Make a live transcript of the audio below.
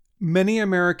Many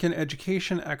American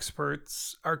education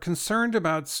experts are concerned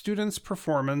about students'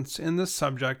 performance in the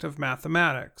subject of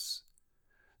mathematics.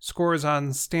 Scores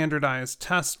on standardized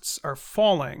tests are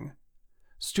falling.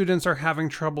 Students are having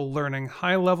trouble learning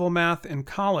high-level math in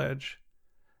college,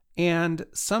 and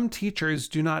some teachers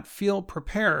do not feel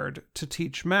prepared to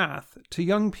teach math to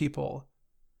young people.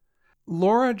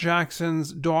 Laura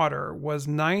Jackson's daughter was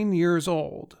 9 years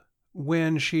old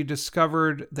when she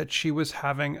discovered that she was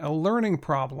having a learning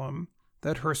problem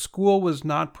that her school was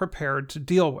not prepared to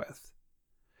deal with.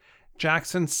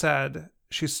 Jackson said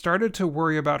she started to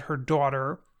worry about her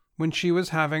daughter when she was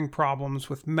having problems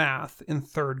with math in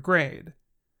 3rd grade.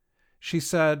 She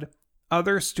said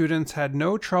other students had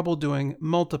no trouble doing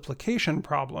multiplication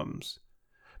problems,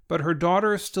 but her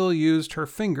daughter still used her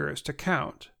fingers to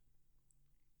count.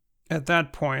 At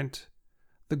that point,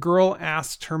 the girl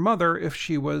asked her mother if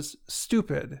she was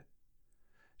stupid.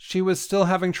 She was still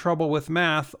having trouble with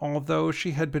math, although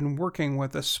she had been working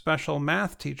with a special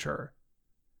math teacher.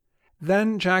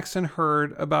 Then Jackson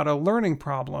heard about a learning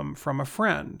problem from a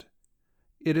friend.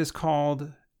 It is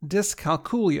called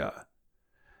dyscalculia.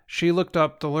 She looked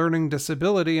up the learning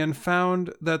disability and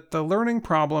found that the learning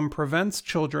problem prevents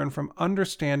children from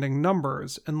understanding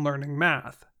numbers and learning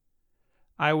math.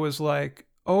 I was like,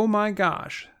 oh my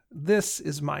gosh, this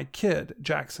is my kid,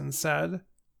 Jackson said.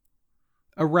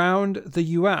 Around the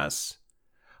U.S.,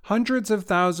 hundreds of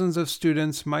thousands of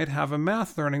students might have a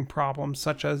math learning problem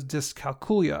such as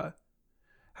dyscalculia.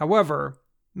 However,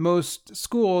 most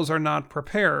schools are not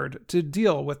prepared to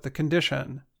deal with the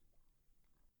condition.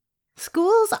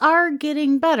 Schools are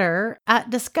getting better at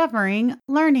discovering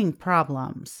learning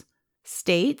problems.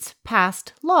 States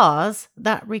passed laws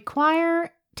that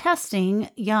require testing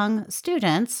young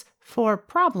students for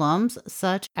problems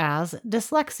such as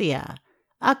dyslexia,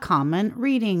 a common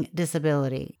reading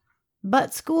disability.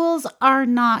 But schools are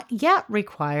not yet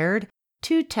required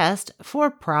to test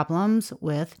for problems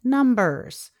with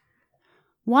numbers.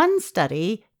 One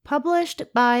study published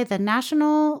by the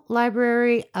National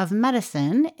Library of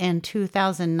Medicine in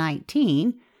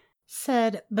 2019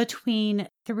 said between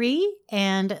 3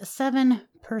 and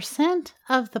 7%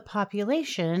 of the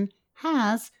population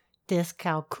has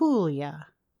dyscalculia.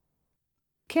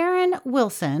 Karen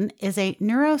Wilson is a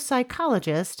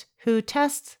neuropsychologist who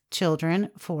tests children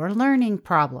for learning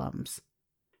problems.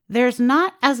 There's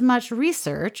not as much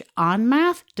research on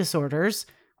math disorders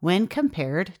when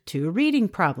compared to reading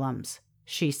problems,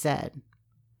 she said.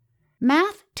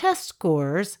 Math test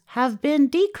scores have been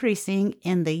decreasing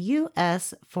in the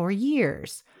U.S. for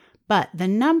years, but the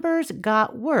numbers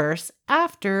got worse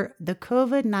after the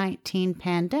COVID-19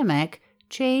 pandemic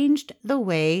changed the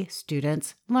way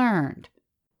students learned.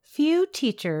 Few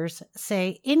teachers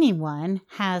say anyone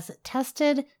has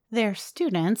tested their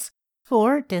students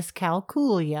for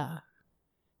dyscalculia.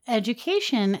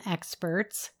 Education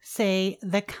experts say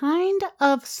the kind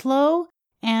of slow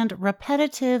and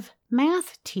repetitive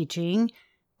math teaching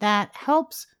that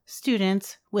helps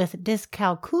students with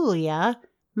dyscalculia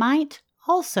might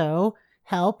also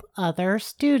help other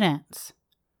students.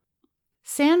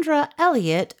 Sandra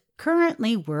Elliott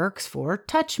currently works for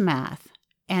Touch Math,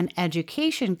 an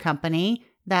education company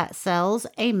that sells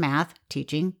a math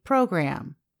teaching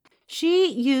program. She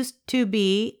used to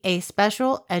be a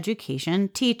special education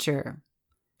teacher.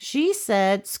 She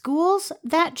said schools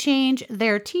that change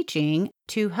their teaching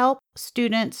to help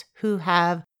students who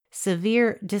have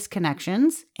severe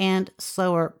disconnections and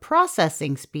slower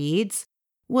processing speeds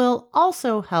will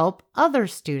also help other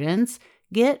students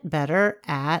get better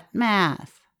at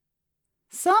math.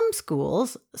 Some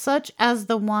schools, such as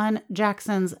the one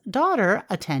Jackson's daughter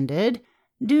attended,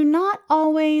 do not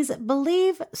always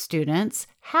believe students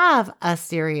have a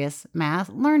serious math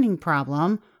learning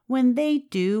problem when they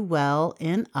do well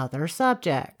in other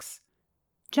subjects.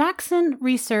 Jackson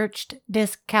researched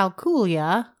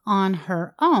dyscalculia on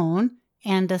her own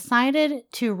and decided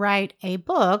to write a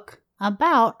book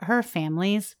about her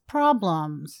family's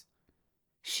problems.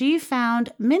 She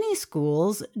found many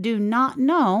schools do not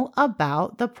know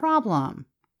about the problem.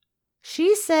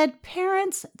 She said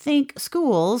parents think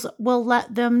schools will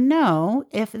let them know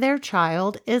if their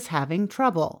child is having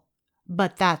trouble,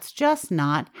 but that's just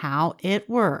not how it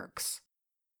works.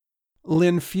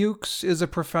 Lynn Fuchs is a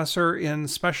professor in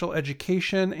special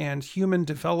education and human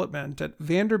development at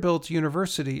Vanderbilt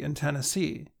University in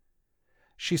Tennessee.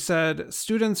 She said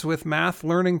students with math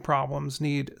learning problems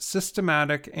need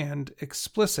systematic and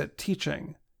explicit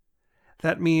teaching.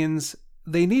 That means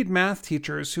they need math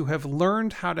teachers who have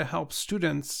learned how to help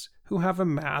students who have a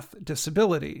math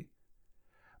disability.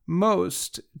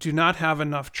 Most do not have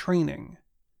enough training.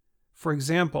 For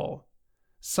example,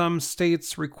 Some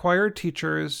states require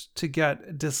teachers to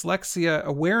get dyslexia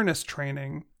awareness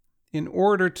training in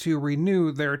order to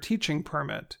renew their teaching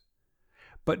permit,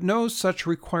 but no such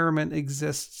requirement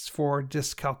exists for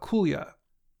dyscalculia.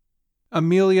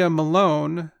 Amelia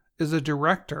Malone is a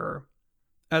director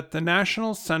at the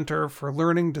National Center for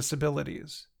Learning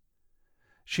Disabilities.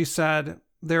 She said,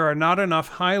 "There are not enough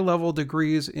high-level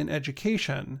degrees in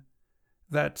education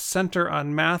that center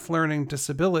on math learning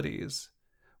disabilities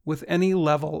with any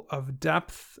level of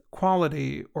depth,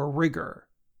 quality, or rigor.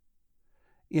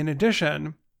 In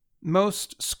addition,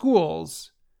 most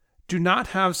schools do not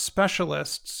have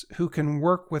specialists who can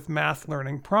work with math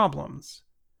learning problems."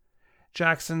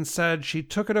 Jackson said she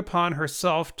took it upon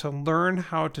herself to learn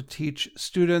how to teach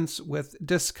students with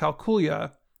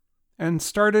dyscalculia and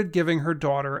started giving her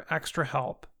daughter extra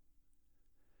help.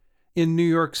 In New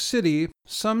York City,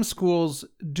 some schools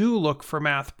do look for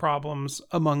math problems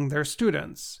among their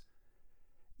students.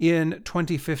 In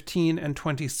 2015 and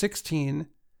 2016,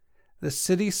 the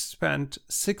city spent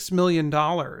 $6 million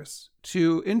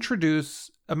to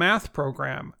introduce a math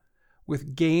program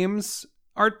with games,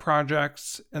 art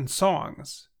projects, and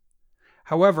songs.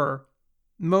 However,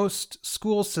 most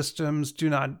school systems do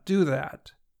not do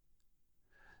that.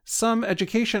 Some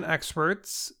education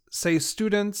experts say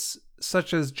students,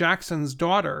 such as Jackson's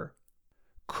daughter,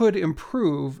 could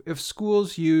improve if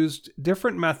schools used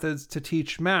different methods to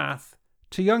teach math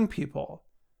to young people.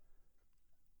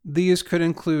 These could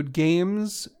include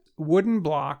games, wooden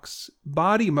blocks,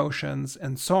 body motions,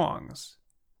 and songs.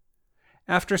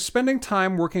 After spending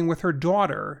time working with her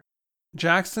daughter,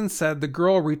 Jackson said the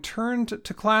girl returned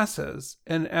to classes,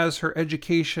 and as her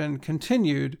education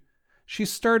continued, she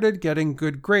started getting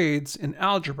good grades in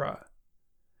algebra.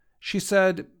 She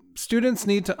said, "Students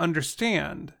need to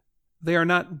understand they are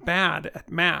not bad at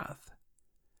math.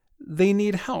 They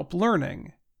need help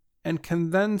learning and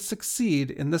can then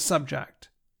succeed in the subject."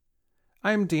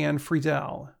 I'm Dan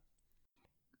Friedel.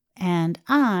 And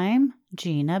I'm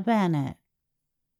Gina Bennett.